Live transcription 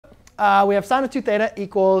we have sine of 2 theta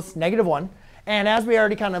equals -1. And as we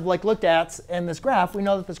already kind of like looked at in this graph, we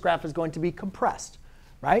know that this graph is going to be compressed,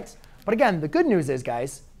 right? But again, the good news is,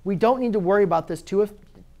 guys, we don't need to worry about this 2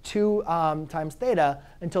 times theta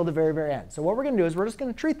until the very, very end. So what we're going to do is we're just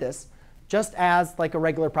going to treat this just as like a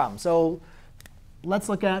regular problem. So let's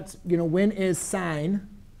look at, when is sine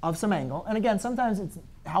of some angle. And again, sometimes it's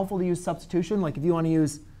helpful to use substitution, like if you want to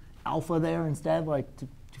use alpha there instead, like to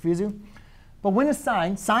confuse you. But when is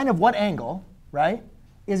sine of what angle, right,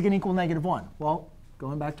 is going to equal -1? Well,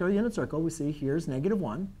 going back to our unit circle, we see here's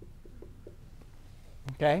 -1.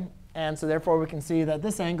 OK? And so therefore, we can see that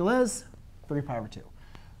this angle is 3 pi over 2.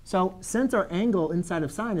 So since our angle inside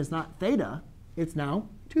of sine is not theta, it's now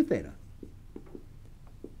 2 theta.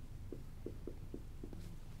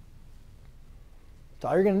 So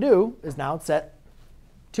all you're going to do is now set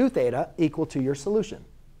 2 theta equal to your solution.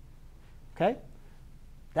 OK?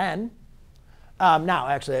 Then, now,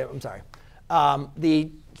 actually, I'm sorry.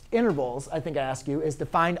 The intervals, I think I asked you, is to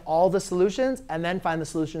find all the solutions and then find the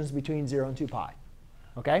solutions between 0 and 2 pi.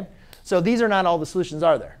 OK? So these are not all the solutions,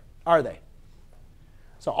 are they?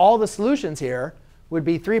 So all the solutions here would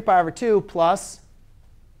be 3 pi over 2 plus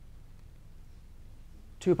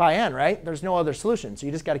 2 pi n, right? There's no other solution. So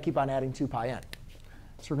you just got to keep on adding 2 pi n.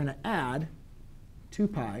 So we're going to add 2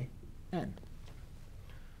 pi n.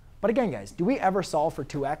 But again, guys, do we ever solve for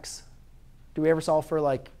 2x? Do we ever solve for,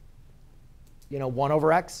 like, 1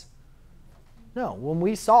 over x? No. When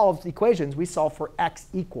we solve equations, we solve for x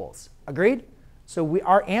equals. Agreed? So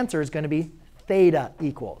our answer is going to be theta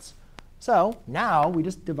equals. So now we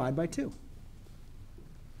just divide by 2.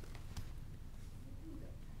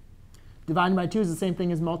 Dividing by 2 is the same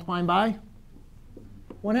thing as multiplying by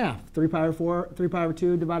 1/2. 3 pi over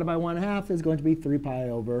 2 divided by 1/2 is going to be 3 pi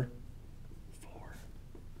over 4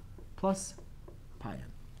 plus pi n.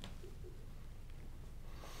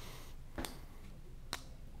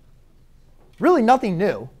 Really nothing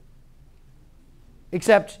new,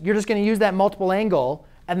 except you're just going to use that multiple angle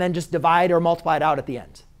and then just divide or multiply it out at the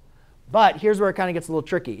end. But here's where it kind of gets a little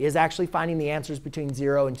tricky, is actually finding the answers between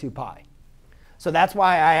 0 and 2 pi. So that's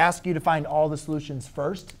why I ask you to find all the solutions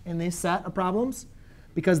first in this set of problems,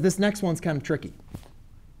 because this next one's kind of tricky.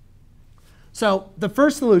 So the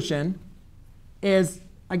first solution is,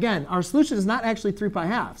 again, our solution is not actually 3 pi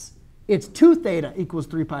halves. It's 2 theta equals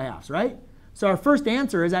 3 pi halves, right? So our first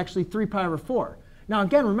answer is actually 3 pi over 4. Now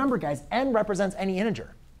again, remember, guys, n represents any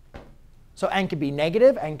integer. So n could be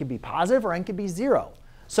negative, n could be positive, or n could be 0.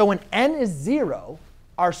 So when n is 0,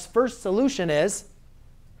 our first solution is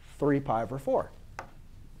 3 pi over 4.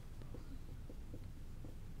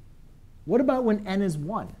 What about when n is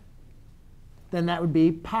 1? Then that would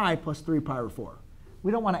be pi plus 3 pi over 4.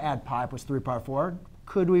 We don't want to add pi plus 3 pi over 4.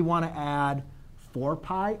 Could we want to add 4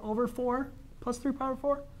 pi over 4 plus 3 pi over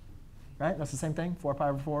 4? Right? That's the same thing. 4 pi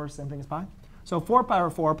over 4 is the same thing as pi. So 4 pi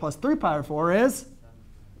over 4 plus 3 pi over 4 is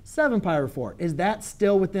 7 pi over 4. Is that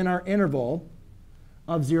still within our interval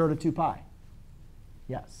of 0 to 2 pi?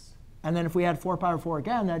 Yes. And then if we add 4 pi over 4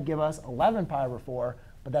 again, that'd give us 11 pi over 4.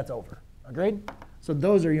 But that's over. Agreed? So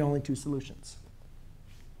those are your only two solutions.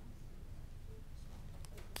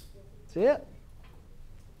 See it?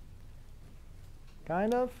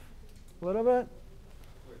 Kind of? A little bit?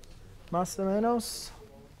 Más o menos?